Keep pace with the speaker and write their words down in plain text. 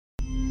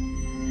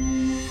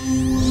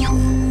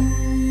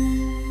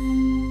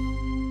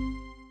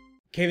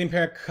Keilim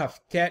Perak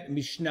Kaftet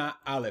Mishnah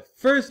Aleph.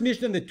 First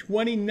Mishnah in the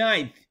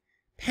 29th,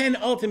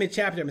 penultimate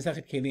chapter of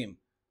Masechet Keilim.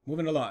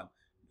 Moving along.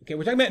 Okay,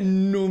 we're talking about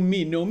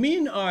numin.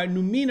 Numin are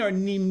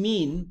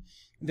nimin.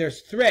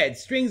 There's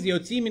threads, strings,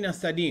 yotzim min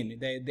asadin,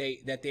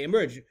 that they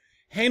emerge.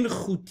 Hen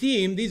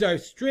chutim, these are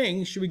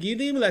strings,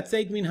 shrigilim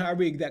latzeit min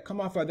harig, that come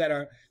off, that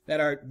are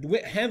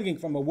hanging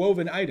from a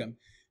woven item.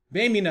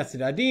 Ben min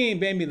asadin,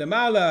 ben min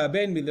lamala,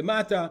 ben min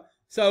lamata.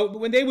 So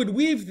when they would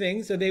weave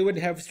things, so they would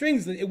have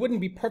strings. It wouldn't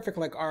be perfect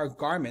like our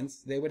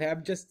garments. They would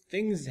have just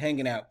things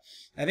hanging out.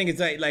 I think it's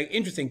like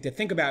interesting to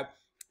think about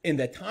in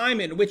the time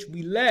in which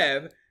we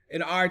live.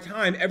 In our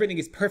time, everything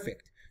is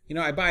perfect. You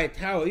know, I buy a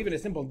towel, even a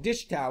simple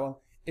dish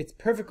towel. It's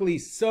perfectly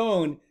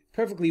sewn,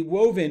 perfectly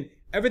woven.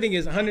 Everything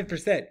is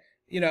 100%.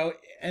 You know,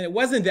 and it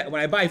wasn't that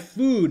when I buy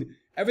food,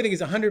 everything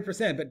is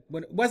 100%. But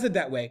when it wasn't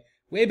that way,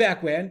 way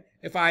back when,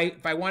 if I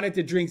wanted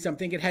to drink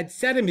something, it had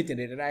sediment in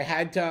it, and I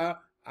had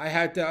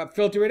to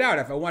filter it out.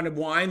 If I wanted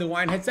wine, the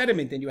wine had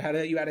sediment, and you had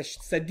a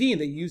sadin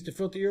that you used to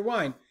filter your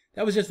wine.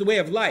 That was just the way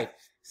of life.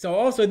 So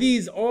also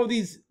all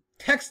these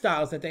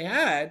textiles that they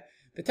had,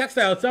 the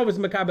textile itself was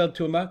makabel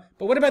tuma.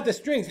 But what about the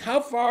strings? How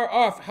far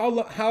off?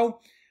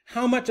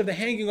 How much of the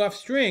hanging off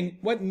string?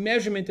 What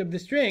measurement of the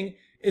string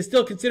is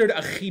still considered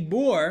a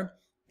chibur,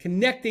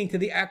 connecting to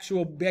the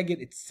actual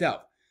beged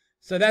itself?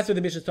 So that's what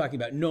the Mishnah is talking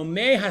about.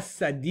 Nomei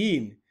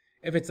hasadin,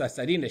 if it's a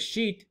sadin, a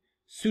sheet,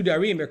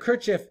 sudarim, a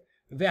kerchief,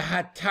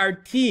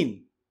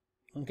 vehatartin.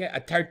 Okay, a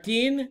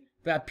tartin,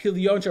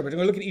 vehapilyon. We're going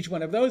to look at each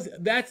one of those.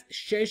 That's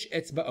shesh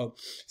etzbaot.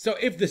 So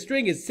if the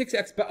string is 6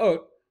 etzbaot,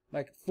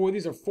 like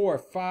these are 4,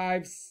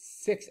 5,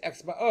 6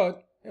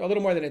 etzbaot, a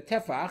little more than a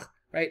tefach,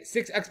 right?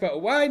 6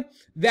 etzbaot wide.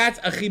 That's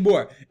a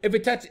chibur.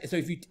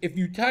 If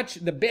you touch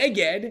the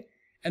beged,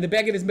 and the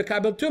beged is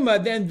mekabel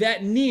tuma, then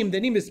that neem, the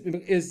neem is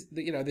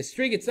the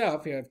string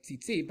itself. You have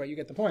tzitzit, but you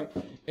get the point.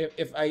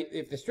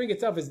 If the string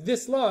itself is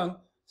this long,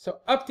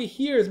 so up to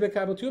here is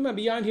mekabel tuma,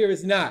 beyond here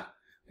is not.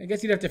 I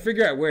guess you'd have to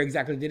figure out where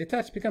exactly did it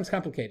touch. It becomes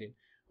complicated.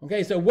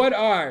 Okay, so what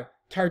are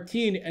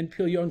tartin and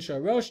pilyon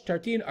sharosh?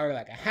 Tartin are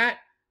like a hat.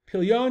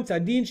 Pilyon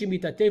tzadin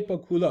shemitatev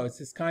kulo. It's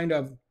this kind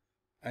of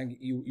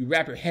you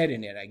wrap your head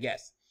in it, I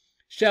guess.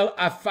 Shel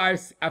afar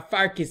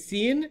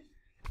kesin.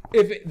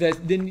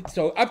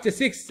 So up to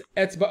 6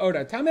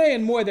 etzbaot tameh,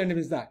 and more than it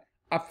is not.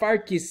 Afar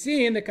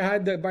kisin,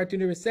 the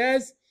Bartunura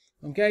says,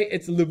 okay,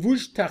 it's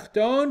levush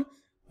tachton.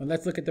 Well,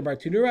 let's look at the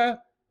Bartunura.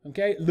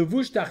 Okay,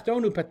 levush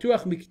tachton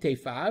upatuach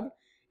miktefab.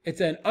 It's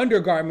an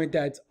undergarment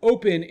that's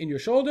open in your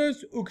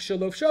shoulders.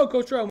 Ukshalof sho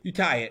kotro. You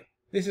tie it.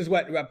 This is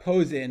what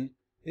Rapozin.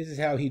 This is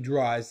how he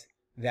draws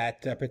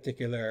that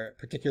particular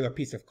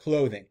piece of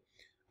clothing.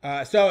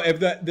 So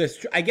if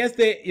I guess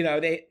they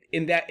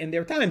in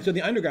their time, so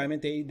the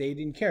undergarment they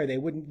didn't care. They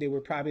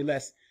were probably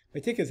less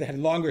meticulous. They had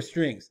longer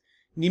strings.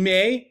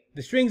 Nimei,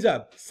 the strings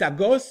of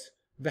sagos,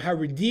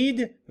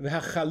 v'haridid,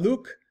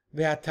 v'hachaluk,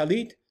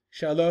 v'hatalit,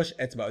 shalosh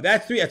etzbaot.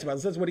 That's 3 etzbaot.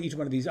 So that's what each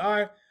one of these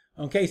are.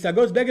 Okay,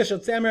 sagos bega shel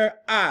tzemer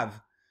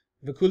av,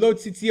 v'kulot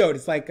tzitziot.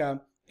 It's like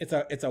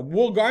it's a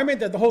wool garment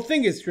that the whole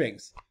thing is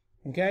strings.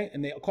 Okay,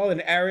 and they call it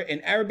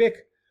in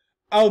Arabic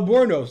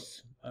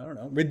albornoz. I don't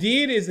know.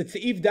 Radid is the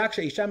tzif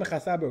daksha isha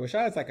mechasa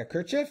b'rosha. It's like a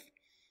kerchief.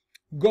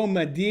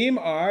 Gomadim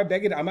are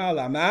beged ama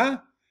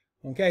lama.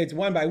 Okay, it's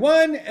 1 by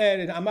 1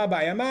 and ama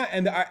by ama.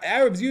 And the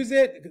Arabs use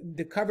it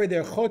to cover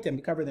their chotem,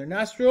 to cover their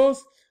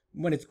nostrils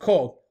when it's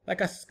cold,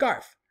 like a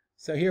scarf.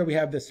 So here we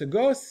have the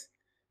sagos.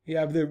 You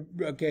have the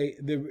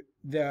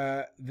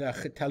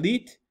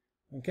talit.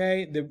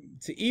 Okay, the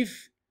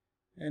tzif.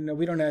 And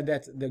we don't have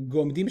that. The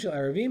gomadim shel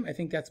Aravim. I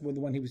think that's the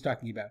one he was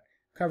talking about.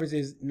 Covers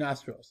his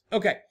nostrils.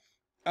 Okay.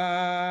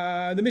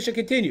 The Mishnah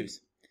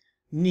continues.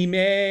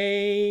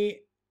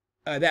 Nimei,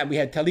 that we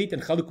had talit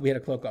and chaluk, we had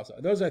a cloak also.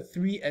 Those are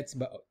 3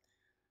 etzbaot.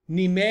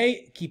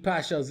 Nimei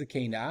kippah shel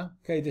zakena.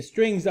 Okay, the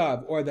strings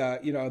of, or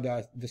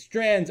the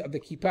strands of the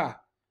kippah,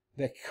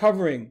 the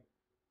covering,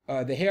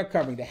 the hair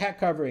covering, the hat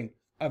covering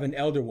of an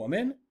elder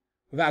woman.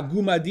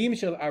 Vagumadim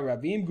shel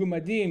Aravim.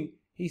 Gumadim,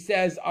 he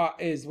says,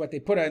 is what they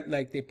put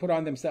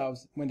on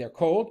themselves when they're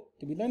cold.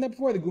 Did we learn that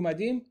before? The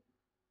gumadim.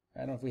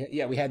 I don't know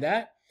if we had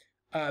that.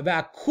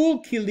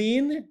 Kul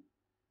kilin,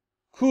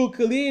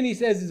 he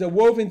says, is a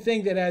woven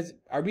thing that has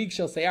arig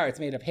shel sayar. It's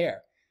made of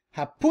hair.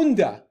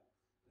 Hapunda,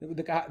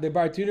 the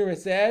Bartunura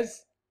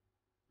says,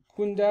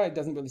 kunda. It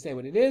doesn't really say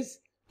what it is.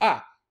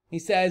 He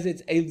says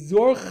it's a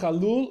zor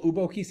chalul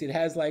ubokis. It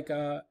has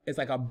it's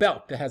like a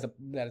belt that has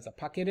a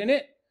pocket in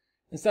it.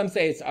 And some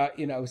say it's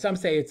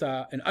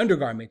an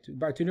undergarment.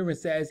 Bartunura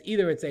says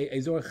either it's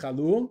a zor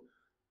chalul,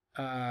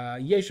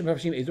 yeshim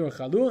hafshim a zor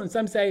chalul, and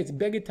some say it's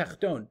beged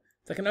tachton.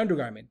 It's like an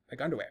undergarment, like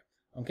underwear.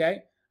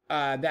 Okay?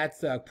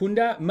 That's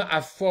punda.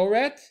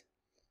 Ma'aforet.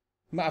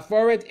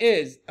 Ma'aforet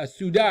is a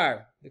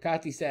sudar. The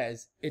Kati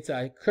says it's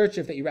a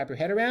kerchief that you wrap your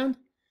head around.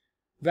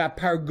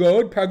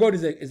 Va'pargod. Pargod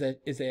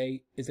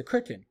is a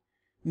curtain.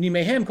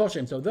 Nimehem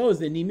koshem. So those,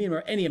 the nimim,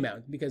 are any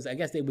amount, because I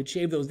guess they would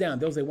shave those down.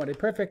 Those they wanted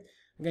perfect.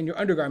 Again, your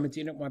undergarments,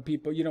 you don't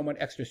want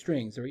extra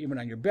strings, or even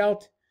on your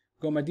belt.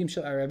 Gomadim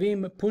shel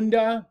Aravim.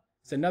 Punda.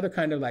 It's another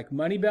kind of like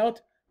money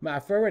belt.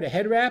 ma'aforah, a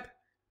head wrap,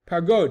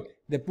 pargod.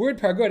 The word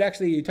pargod,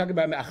 actually, you talk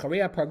about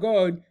ma'achareya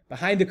pargod,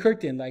 behind the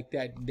curtain, like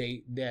that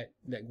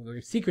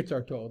where secrets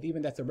are told.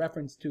 Even that's a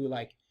reference to,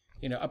 like,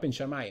 up in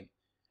Shamayim.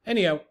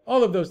 Anyhow,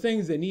 all of those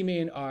things, the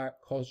nimin, are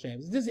kol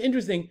shems. This is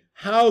interesting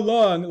how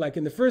long, like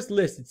in the first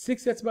list, it's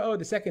 6 etzba'ot,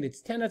 the second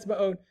it's 10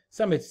 etzba'ot,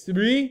 some it's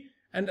 3,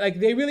 and like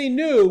they really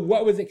knew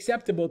what was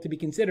acceptable to be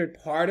considered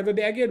part of a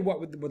beged,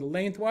 what the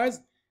length was,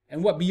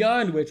 and what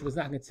beyond which was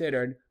not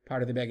considered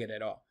part of the beged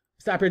at all.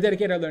 Stop here,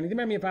 dedicate our learning to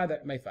my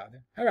father,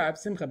 Harav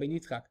Simcha ben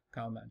Yitzchak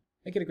Kalman.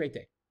 Make it a great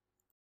day.